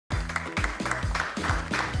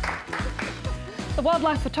The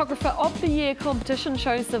Wildlife Photographer of the Year competition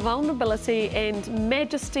shows the vulnerability and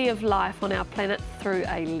majesty of life on our planet through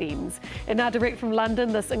a lens. And now direct from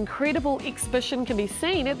London, this incredible exhibition can be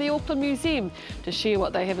seen at the Auckland Museum. To share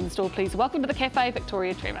what they have in store, please welcome to the cafe,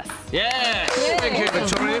 Victoria Travis. Yes, thank you,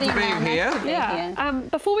 Victoria, for being here. Yeah.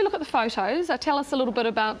 Before we look at the photos, tell us a little bit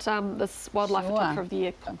about this Wildlife Photographer of the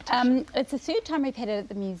Year competition. It's the third time we've had it at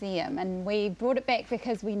the museum, and we brought it back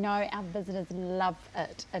because we know our visitors love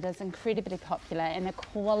it. It is incredibly popular, and the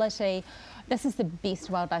quality. This is the best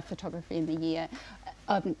wildlife photography in the year.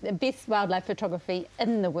 The best wildlife photography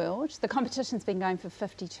in the world. The competition's been going for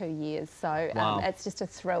 52 years, so it's just a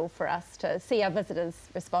thrill for us to see our visitors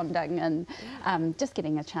responding and just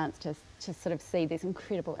getting a chance to sort of see these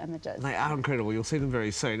incredible images. They are incredible. You'll see them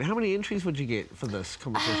very soon. How many entries would you get for this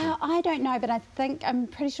competition? I don't know, but I'm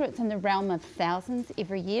pretty sure it's in the realm of thousands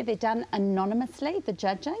every year. They're done anonymously, the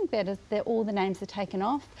judging. All the names are taken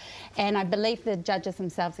off, and I believe the judges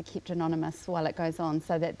themselves are kept anonymous while it goes on,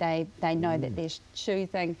 so that they know that they're choosing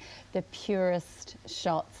the purest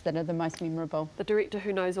shots that are the most memorable. The director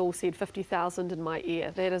who knows all said 50,000 in my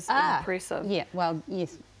ear. That is impressive. Yeah, well,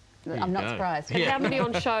 yes. I'm not surprised. And how many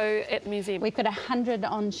on show at the museum? We've got 100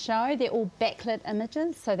 on show. They're all backlit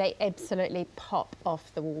images, so they absolutely pop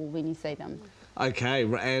off the wall when you see them. Okay,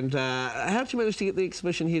 and how did you manage to get the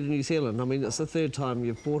exhibition here to New Zealand? I mean, it's the third time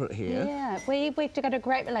you've brought it here. Yeah, we've got a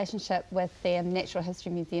great relationship with the Natural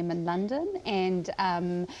History Museum in London, and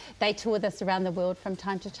they tour this around the world from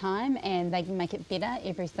time to time, and they make it better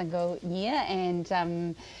every single year.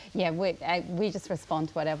 And yeah, we just respond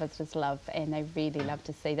to what our visitors love, and they really love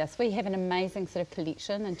to see this. We have an amazing sort of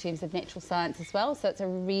collection in terms of natural science as well, so it's a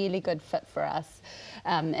really good fit for us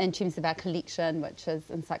in terms of our collection, which is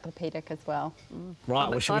encyclopedic as well. Right,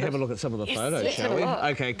 well, should we have a look at some of the photos, shall we?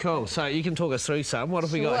 Okay, cool. So you can talk us through some. What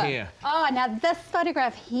have we got here? Oh, now this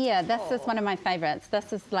photograph here, this is one of my favourites.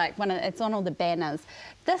 This is like it's on all the banners.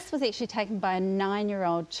 This was actually taken by a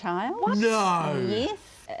 9-year-old child. What? No. Yes,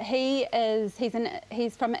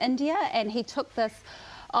 he's from India, and he took this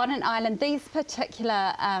on an island. These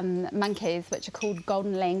particular monkeys, which are called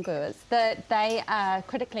golden langurs, they are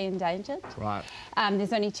critically endangered. Right.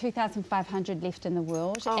 There's only 2,500 left in the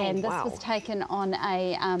world, and this was taken on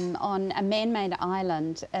a man-made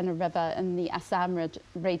island in a river in the Assam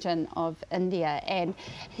region of India. And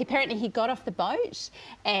apparently he got off the boat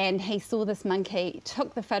and he saw this monkey,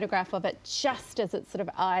 took the photograph of it just as its sort of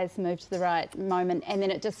eyes moved to the right moment, and then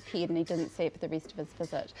it disappeared and he didn't see it for the rest of his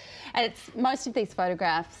visit. And most of these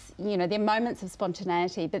photographs, you know, they're moments of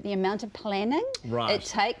spontaneity, but the amount of planning it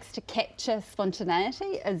takes to capture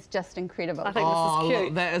spontaneity is just incredible. I think this is cute.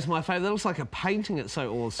 Look, that is my favourite. That looks like a painting. It's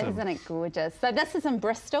so awesome. Isn't it gorgeous? So this is in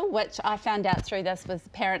Bristol, which I found out through this was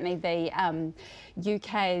apparently the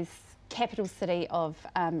UK's capital city of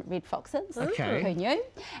red foxes. Okay. Who knew?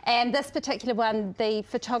 And this particular one, the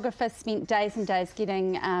photographer spent days and days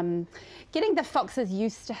getting the foxes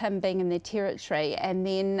used to him being in their territory, and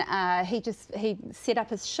then he set up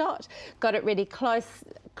his shot, got it really close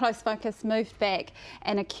focus, moved back,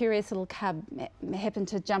 and a curious little cub happened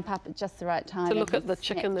to jump up at just the right time. To look at the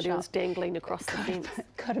chicken that he was dangling across the fence.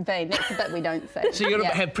 Could have been. That's the bit we don't see. So you've got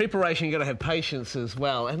to have preparation, you've got to have patience as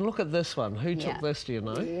well. And look at this one. Who took this, do you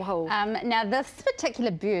know? Whoa. Now this particular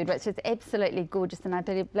bird, which is absolutely gorgeous, and I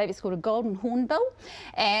believe it's called a golden hornbill,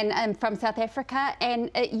 and from South Africa, and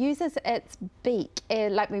it uses its beak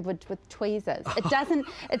like we would with tweezers. It doesn't.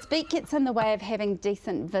 Its beak gets in the way of having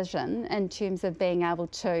decent vision in terms of being able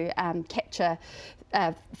to capture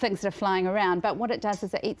things that are flying around, but what it does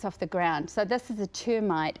is it eats off the ground. So this is a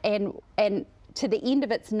termite, and to the end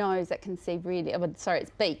of its nose it can see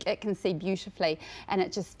its beak, it can see beautifully, and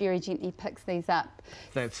it just very gently picks these up.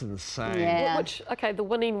 That's insane. Yeah. The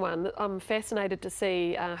winning one, I'm fascinated to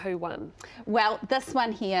see who won. Well, this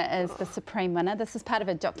one here is the supreme winner. This is part of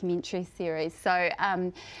a documentary series. So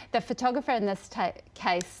the photographer in this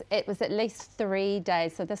case, it was at least 3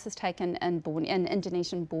 days, so this was taken in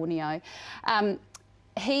Indonesian Borneo.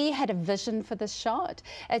 He had a vision for this shot.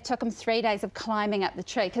 It took him 3 days of climbing up the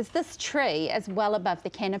tree, because this tree is well above the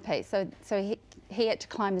canopy. So he had to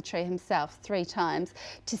climb the tree himself 3 times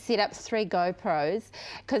to set up 3 GoPros,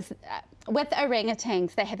 because with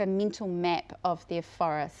orangutans, they have a mental map of their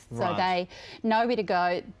forest, so they know where to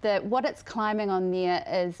go. What it's climbing on there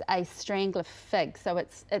is a strangler fig, so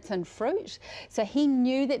it's in fruit. So he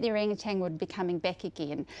knew that the orangutan would be coming back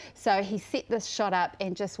again. So he set this shot up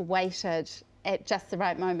and just waited at just the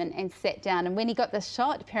right moment and sat down. And when he got this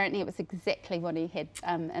shot, apparently it was exactly what he had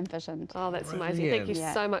envisioned. Oh, that's amazing. Thank you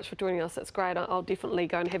so much for joining us. That's great. I'll definitely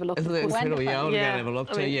go and have a look. Isn't that incredible? Yeah, I'll go and have a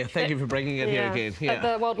look too. Yeah, thank you for bringing it here again.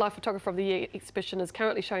 Yeah. The Wildlife Photographer of the Year exhibition is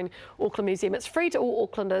currently showing Auckland Museum. It's free to all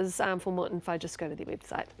Aucklanders. For more info, just go to their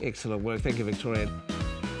website. Excellent work. Thank you, Victoria.